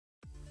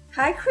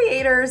Hi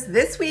creators,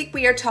 this week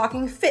we are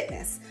talking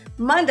fitness.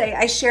 Monday,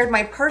 I shared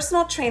my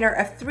personal trainer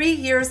of 3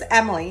 years,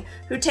 Emily,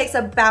 who takes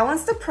a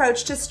balanced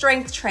approach to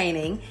strength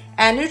training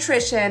and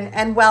nutrition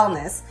and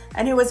wellness,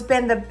 and who has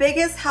been the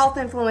biggest health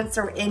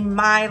influencer in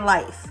my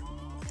life.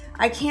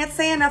 I can't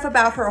say enough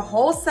about her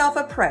whole self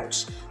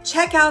approach.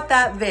 Check out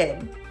that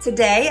vid.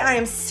 Today, I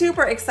am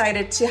super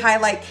excited to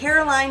highlight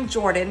Caroline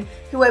Jordan,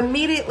 who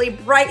immediately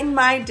brightened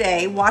my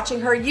day watching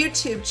her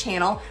YouTube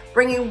channel,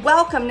 bringing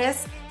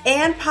welcomeness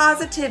and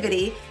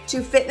positivity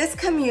to fitness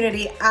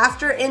community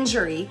after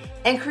injury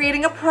and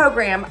creating a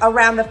program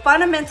around the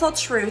fundamental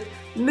truth,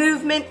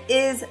 movement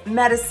is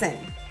medicine.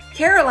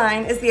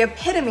 Caroline is the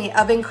epitome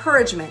of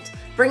encouragement,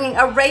 bringing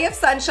a ray of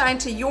sunshine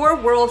to your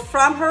world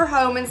from her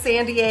home in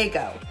San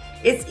Diego.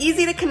 It's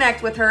easy to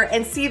connect with her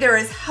and see there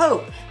is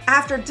hope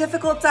after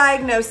difficult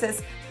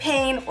diagnosis,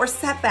 pain, or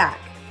setback.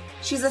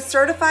 She's a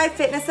certified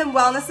fitness and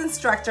wellness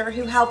instructor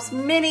who helps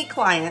many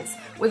clients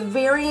with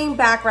varying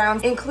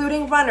backgrounds,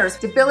 including runners,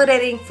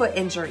 debilitating foot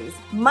injuries.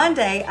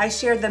 Monday, I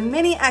shared the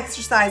many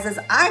exercises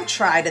I've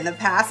tried in the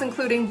past,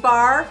 including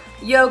bar,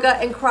 yoga,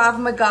 and Krav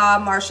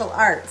Maga martial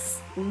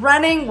arts.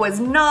 Running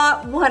was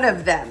not one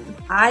of them.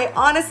 I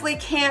honestly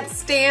can't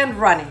stand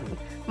running.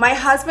 My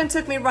husband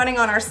took me running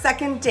on our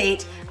second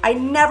date. I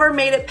never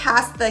made it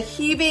past the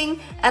heaving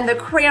and the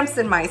cramps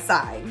in my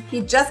side.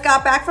 He just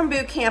got back from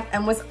boot camp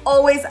and was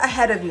always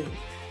ahead of me.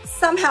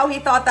 Somehow he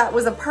thought that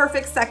was a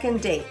perfect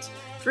second date.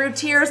 Through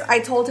tears, I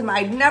told him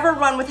I'd never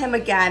run with him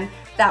again.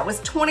 That was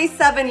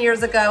 27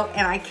 years ago,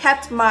 and I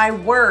kept my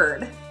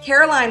word.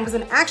 Caroline was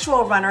an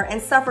actual runner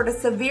and suffered a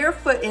severe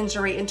foot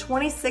injury in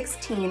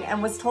 2016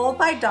 and was told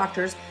by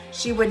doctors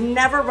she would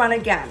never run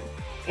again.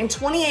 In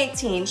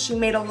 2018, she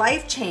made a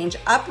life change,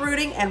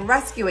 uprooting and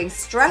rescuing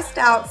stressed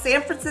out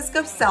San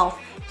Francisco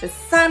self to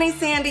sunny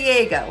San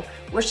Diego,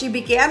 where she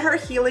began her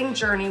healing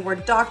journey where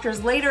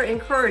doctors later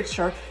encouraged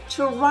her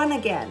to run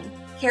again.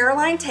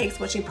 Caroline takes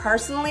what she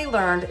personally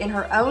learned in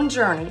her own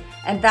journey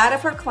and that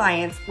of her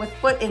clients with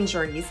foot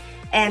injuries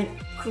and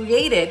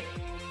created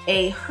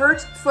a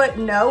hurt foot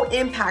no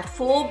impact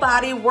full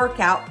body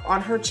workout on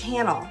her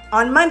channel.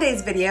 On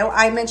Monday's video,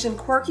 I mentioned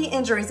quirky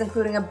injuries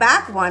including a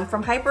back one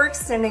from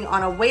hyperextending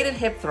on a weighted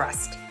hip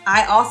thrust.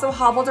 I also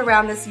hobbled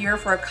around this year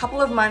for a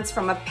couple of months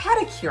from a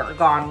pedicure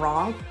gone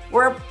wrong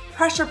where a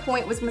pressure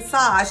point was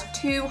massaged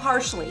too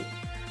harshly.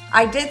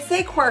 I did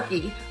say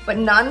quirky, but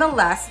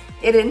nonetheless,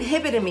 it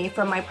inhibited me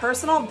from my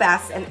personal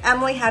best, and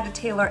Emily had to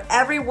tailor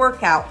every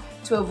workout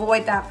to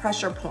avoid that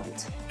pressure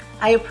point.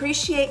 I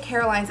appreciate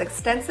Caroline's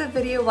extensive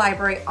video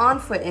library on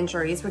foot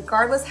injuries,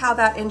 regardless how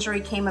that injury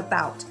came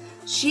about.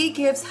 She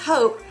gives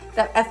hope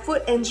that a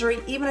foot injury,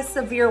 even a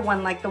severe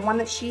one like the one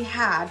that she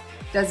had,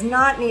 does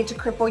not need to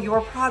cripple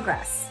your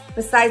progress.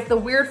 Besides the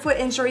weird foot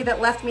injury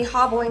that left me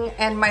hobbling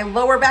and my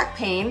lower back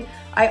pain,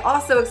 I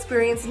also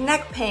experienced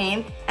neck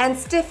pain and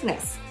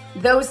stiffness.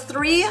 Those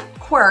three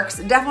quirks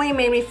definitely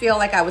made me feel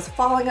like I was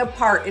falling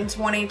apart in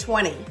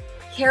 2020.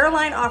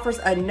 Caroline offers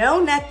a no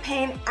neck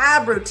pain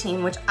ab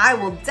routine, which I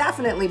will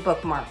definitely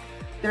bookmark.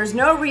 There's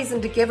no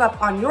reason to give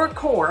up on your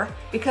core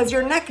because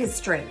your neck is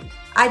strained.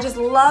 I just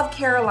love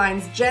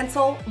Caroline's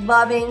gentle,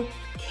 loving,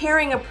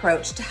 caring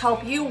approach to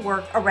help you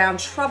work around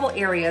trouble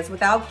areas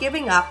without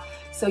giving up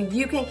so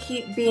you can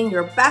keep being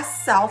your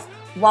best self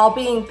while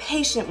being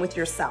patient with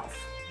yourself.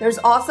 There's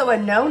also a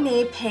no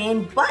knee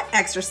pain butt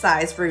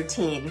exercise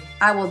routine.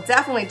 I will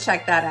definitely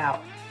check that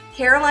out.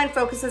 Caroline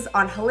focuses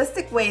on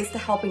holistic ways to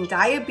helping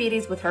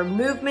diabetes with her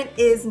Movement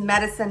is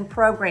Medicine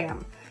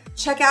program.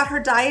 Check out her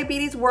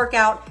diabetes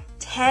workout,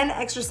 10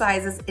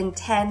 exercises in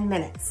 10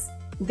 minutes.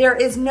 There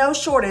is no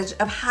shortage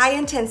of high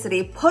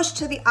intensity, push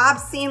to the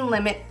obscene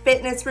limit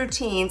fitness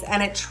routines,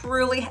 and it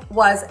truly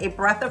was a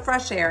breath of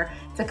fresh air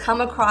to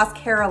come across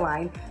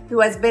Caroline,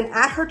 who has been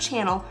at her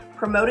channel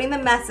promoting the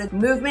message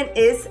Movement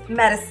is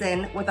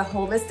Medicine with a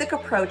holistic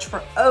approach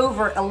for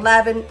over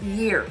 11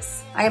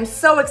 years. I am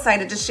so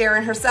excited to share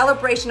in her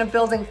celebration of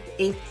building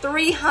a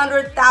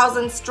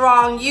 300,000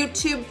 strong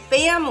YouTube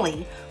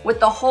family with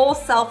the whole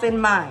self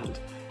in mind.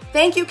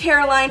 Thank you,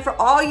 Caroline, for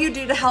all you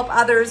do to help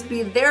others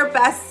be their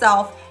best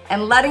self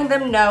and letting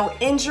them know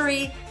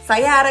injury,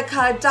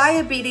 sciatica,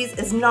 diabetes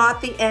is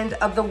not the end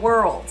of the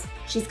world.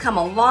 She's come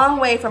a long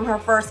way from her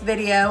first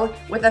video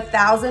with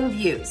 1,000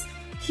 views.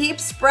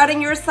 Keep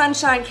spreading your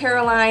sunshine,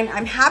 Caroline.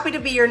 I'm happy to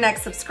be your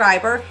next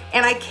subscriber,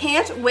 and I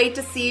can't wait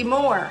to see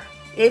more.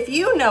 If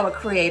you know a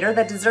creator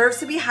that deserves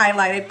to be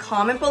highlighted,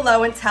 comment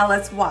below and tell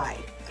us why.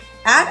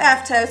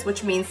 At EAFTOS,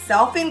 which means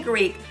self in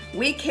Greek,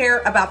 we care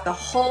about the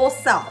whole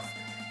self.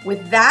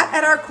 With that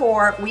at our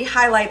core, we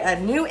highlight a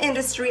new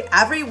industry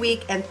every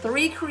week and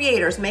 3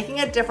 creators making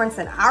a difference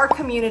in our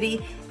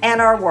community and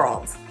our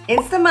world.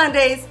 Insta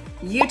Mondays,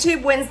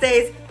 YouTube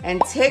Wednesdays,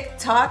 and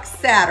TikTok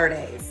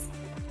Saturdays.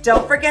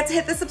 Don't forget to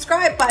hit the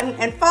subscribe button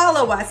and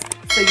follow us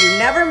so you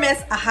never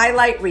miss a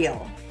highlight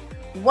reel.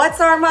 What's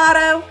our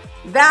motto?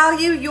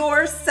 Value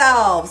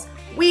yourselves.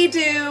 We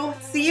do.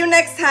 See you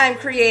next time,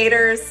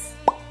 creators.